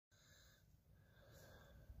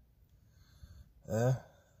So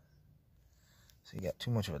you got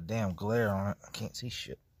too much of a damn glare on it. I can't see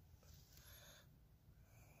shit.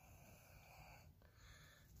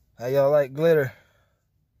 How y'all like glitter?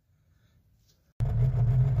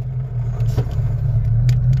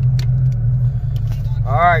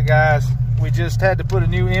 Alright guys, we just had to put a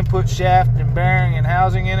new input shaft and bearing and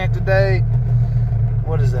housing in it today.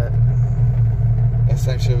 What is that? That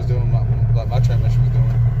same shit was doing like my transmission was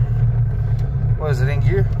doing. What is it, in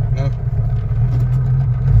gear? No.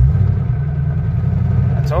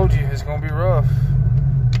 I told you, it's gonna be rough.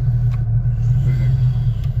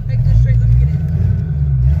 Make this straight, let me get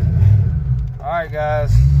in. Alright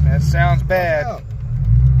guys, that sounds bad.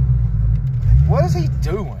 What is he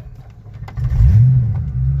doing?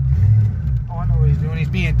 Oh, I know what he's doing. He's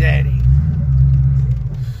being daddy.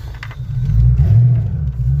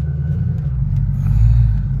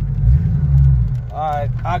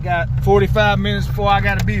 Alright, I got 45 minutes before I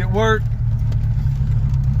gotta be at work.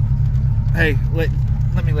 Hey, let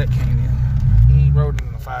me let Kane in. He ain't rode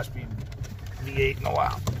in a 5-speed V8 in a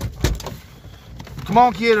while. Come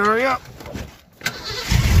on, kid, hurry up.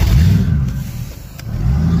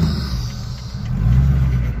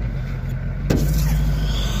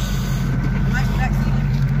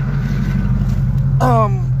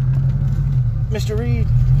 Mr. Reed.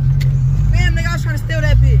 Man, nigga, I was trying to steal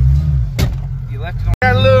that bitch. You left it on.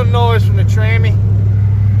 Got a little noise from the trammy.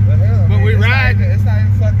 The hell, but we ride. It's not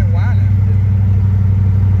even fucking whining.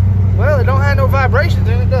 Well, it don't have no vibrations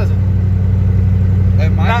in it, does it?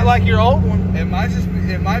 Not like your old one. It might just be,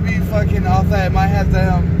 it might be fucking off that. It might have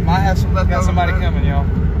some left. Got somebody coming, y'all.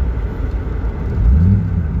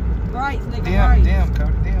 Right, nigga, right. Damn,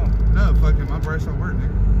 Cody, damn. No, fucking my brakes don't work,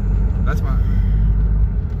 nigga. That's my.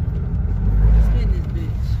 Spin this bitch.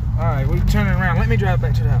 Alright, we turn it around. Let me drive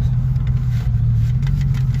back to the house.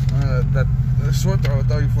 That short throw will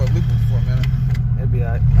throw you for a loop for a minute. It'll be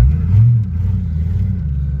alright. I'll get it.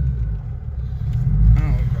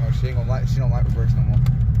 Oh, she don't like reverse no more.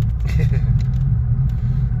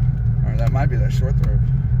 Or that might be that short throw.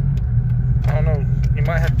 I don't know. You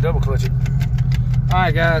might have to double clutch it.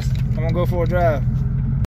 Alright guys, I'm gonna go for a drive.